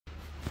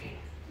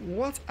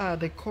What are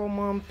the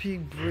common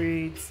pig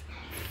breeds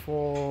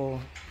for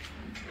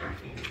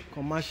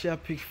commercial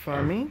pig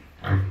farming?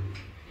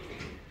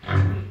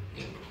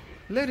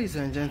 Ladies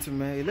and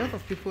gentlemen, a lot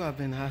of people have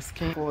been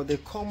asking for the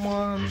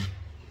common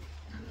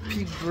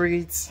pig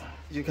breeds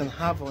you can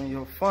have on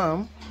your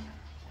farm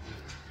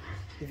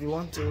if you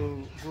want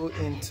to go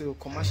into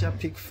commercial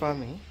pig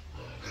farming.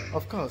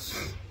 Of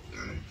course,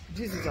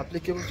 this is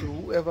applicable to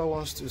whoever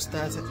wants to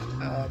start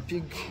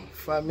pig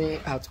farming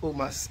at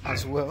home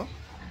as well.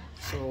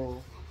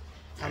 So,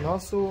 and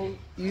also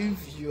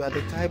if you are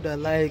the type that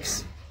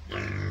likes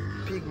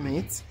pig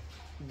meat,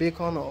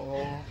 bacon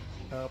or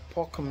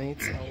pork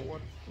meat or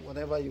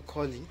whatever you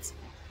call it,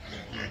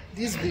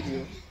 this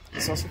video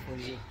is also for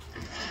you.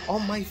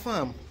 On my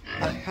farm,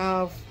 I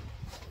have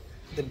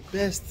the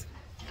best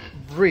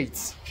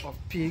breeds of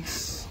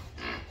pigs.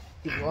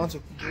 If you want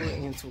to go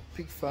into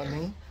pig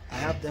farming, I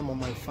have them on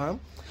my farm.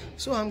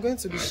 So I'm going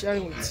to be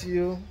sharing with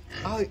you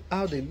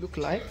how they look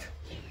like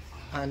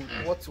and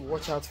what to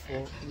watch out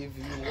for if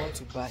you want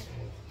to buy.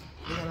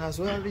 You can as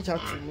well reach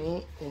out to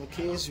me in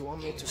case you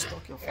want me to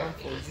stock your farm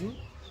for you,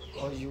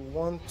 or you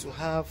want to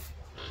have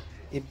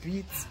a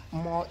bit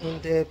more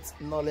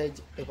in-depth knowledge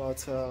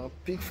about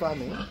pig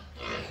farming.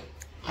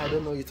 I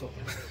don't know it all.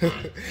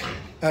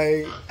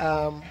 I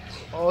am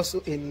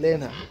also a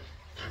learner,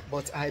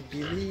 but I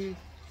believe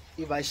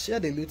if I share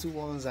the little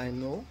ones I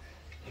know,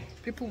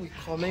 people will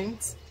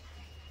comment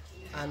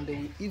and they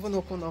will even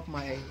open up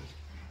my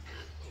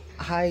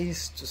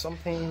eyes to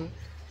something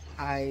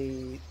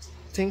I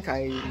think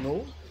I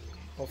know,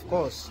 of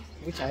course,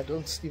 which I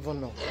don't even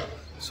know.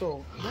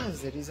 So that's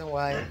the reason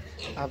why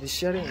I'll be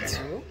sharing with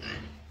you,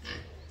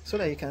 so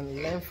that you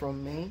can learn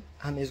from me,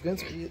 and it's going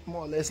to be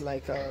more or less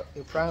like a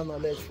prior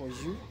knowledge for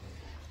you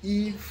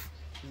if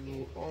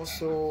you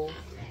also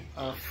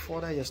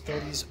further your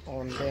studies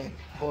on them.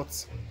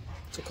 But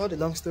to cut the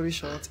long story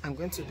short, I'm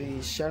going to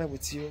be sharing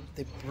with you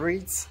the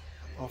breeds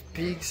of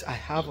pigs I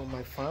have on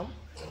my farm,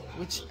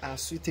 which are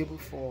suitable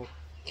for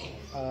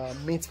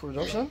meat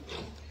production.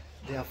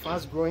 They are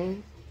fast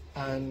growing,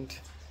 and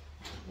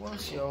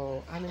once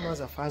your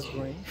animals are fast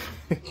growing,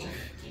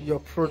 your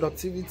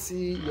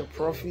productivity, your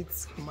profit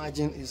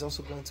margin is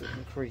also going to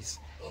increase.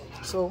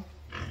 So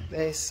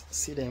let's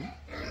see them.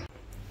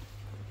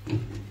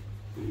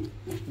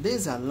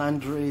 These are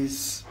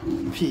landrace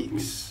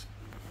pigs.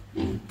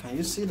 Can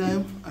you see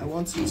them? I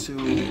want you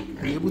to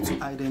be able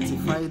to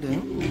identify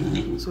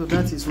them. So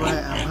that is why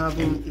I'm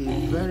having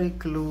a very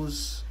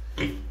close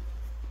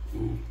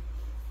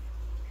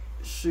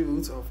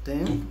shoot of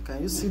them.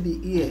 Can you see the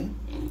ear?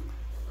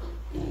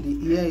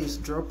 The ear is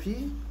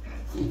droppy,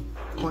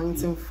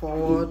 pointing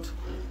forward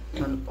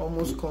and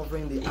almost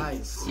covering the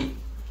eyes.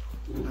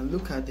 And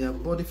look at their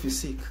body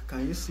physique.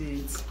 Can you see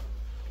it?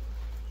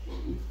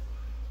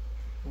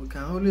 We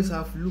can always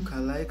have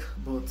look-alike,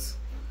 but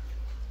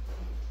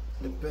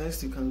the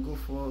best you can go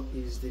for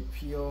is the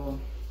pure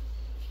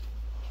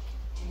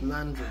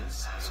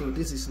landrace. So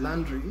this is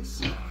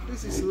landrace.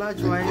 This is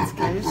large white.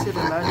 Can you see the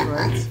large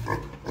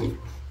white?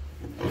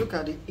 Look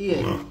at the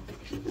ear.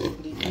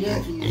 The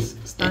ear is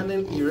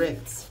standing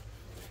erect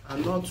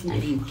and not too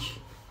big.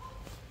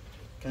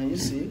 Can you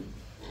see?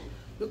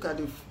 Look at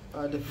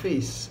the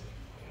face.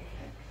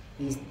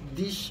 It's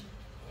dish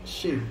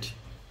shaped.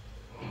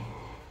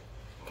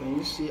 Can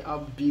you see how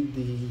big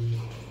the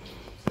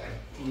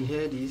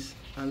head is?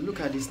 And look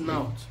at the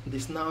snout. The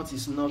snout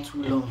is not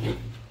too long.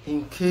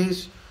 In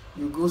case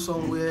you go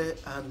somewhere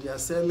and they are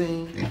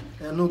selling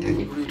a no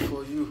good breed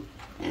for you.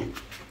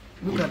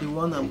 Look at the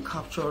one I'm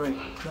capturing.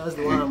 That's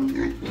the one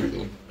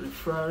I'm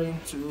referring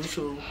to.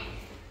 So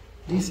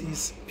this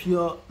is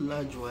pure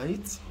large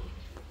white.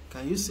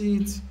 Can you see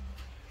it?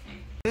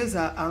 These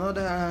are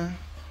another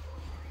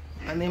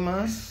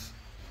animals.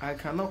 I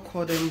cannot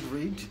call them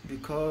breed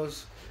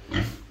because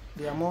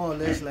they are more or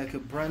less like a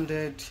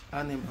branded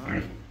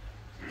animal.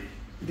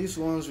 These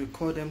ones we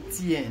call them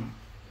TN,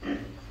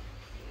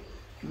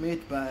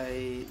 made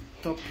by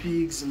Top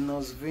Pigs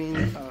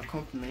Nosvin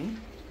company.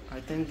 I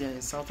think they're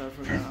in South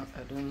Africa.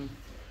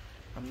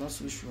 I'm not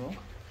so sure.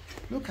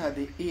 Look at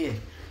the ear.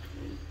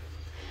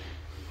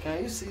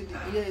 Can you see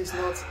the ear is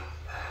not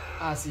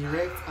as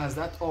erect as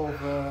that of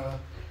a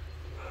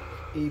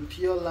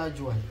pure large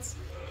white?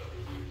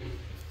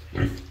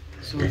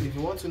 So if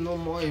you want to know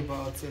more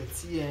about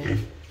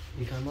TN,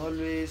 you can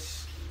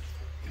always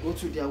go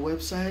to their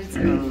website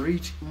and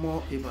read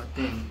more about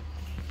them.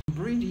 The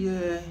breed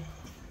here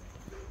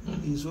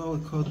is what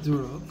we call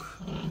Duroc,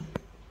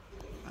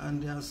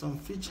 and there are some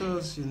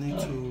features you need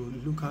to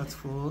look out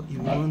for if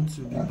you want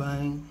to be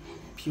buying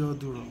pure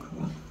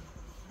Duroc.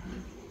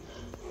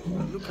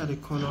 Look at the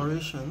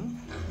coloration.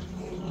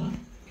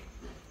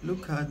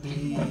 Look at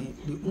the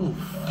hoof.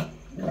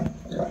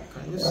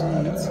 Can you see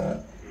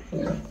it?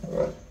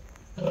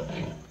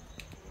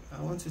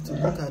 I want you to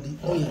look at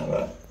the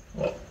ear.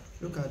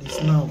 Look at the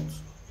snout.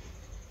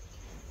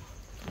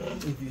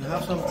 If you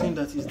have something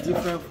that is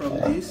different from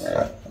this,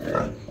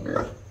 and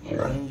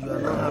you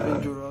are not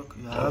having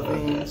Duroc, you are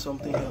having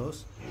something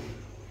else,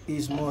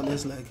 is more or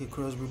less like a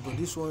crossbreed, but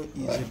this one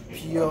is a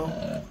pure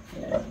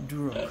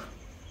Duroc.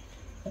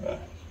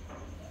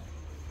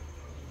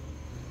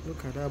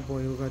 Look at that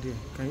boy over there.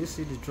 Can you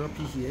see the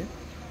droppy here?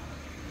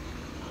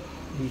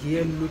 The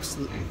hair looks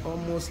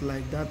almost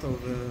like that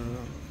of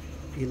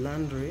a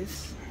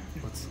landrace,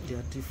 but they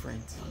are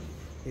different.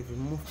 If you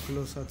move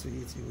closer to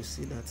it, you will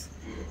see that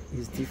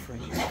it's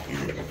different.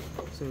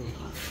 So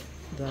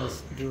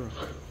that's Duroc.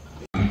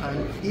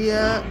 And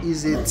here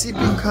is a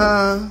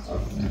typical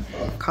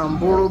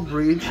Camboro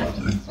breed.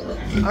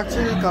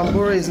 Actually,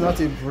 Camboro is not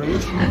a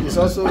breed, it's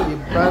also a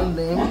brand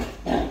name,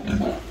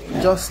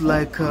 just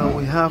like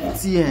we have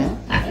TN.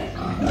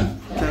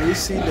 Can you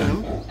see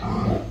them?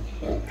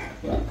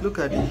 Look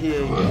at the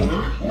hair again.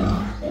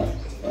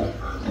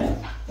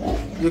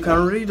 You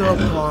can read up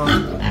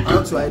on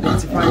how to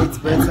identify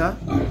it better,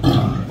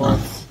 but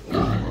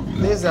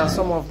these are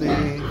some of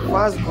the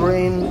fast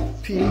growing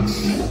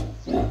pigs.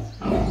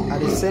 At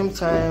the same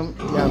time,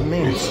 their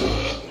mates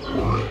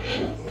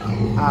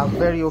are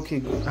very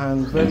okay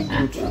and very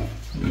good.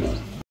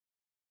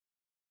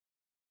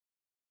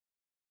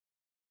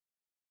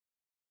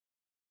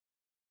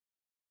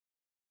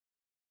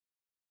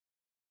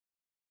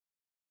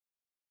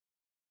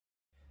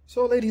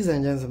 So ladies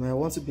and gentlemen, I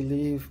want to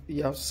believe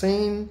you have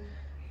seen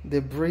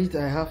the breed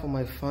I have on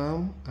my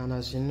farm, and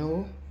as you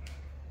know,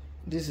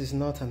 this is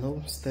not an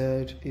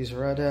homestead, it's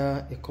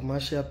rather a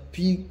commercial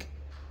pig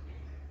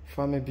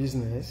farming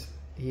business.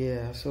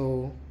 Yeah,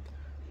 so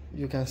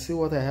you can see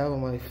what I have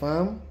on my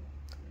farm.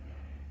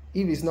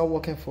 If it's not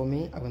working for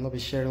me, I will not be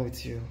sharing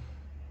with you.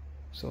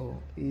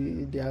 So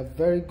they are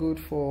very good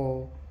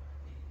for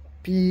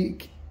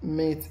pig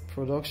meat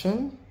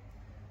production.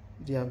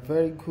 They are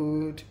very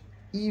good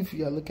if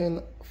you are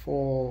looking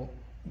for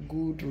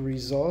good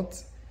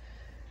results.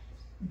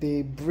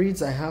 The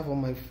breeds I have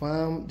on my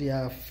farm,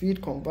 their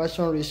feed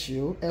conversion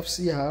ratio,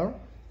 FCR,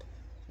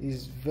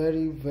 is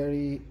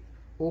very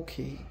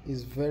okay.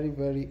 Is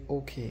very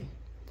okay,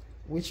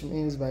 which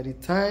means by the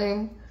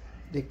time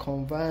they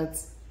convert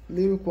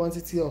little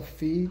quantity of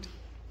feed,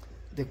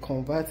 they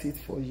convert it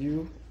for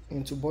you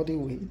into body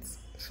weight.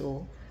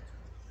 So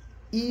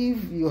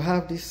if you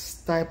have this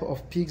type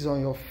of pigs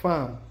on your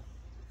farm,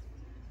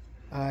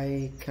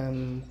 I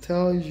can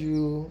tell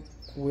you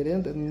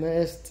within the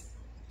next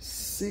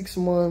 6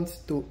 months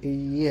to a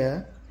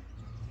year,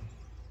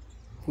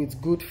 with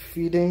good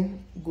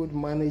feeding, good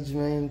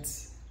management,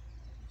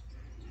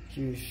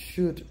 you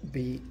should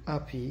be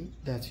happy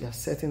that you are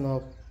setting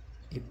up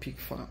a pig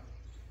farm.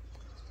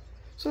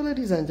 So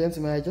ladies and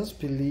gentlemen, I just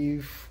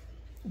believe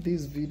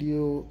this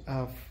video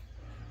have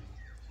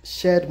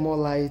shed more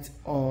light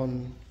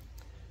on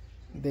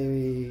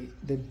the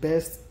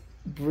best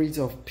breeds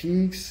of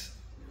pigs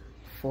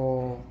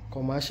for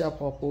commercial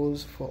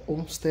purpose, for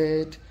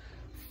homestead,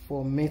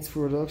 for meat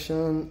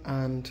production,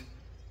 and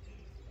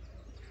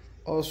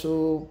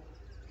also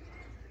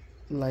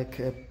like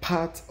a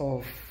part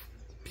of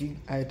pig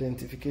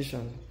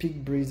identification,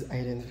 pig breeds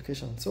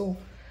identification. So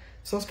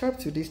subscribe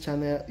to this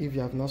channel if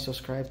you have not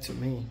subscribed to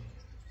me.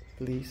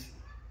 Please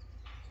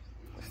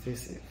stay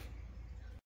safe.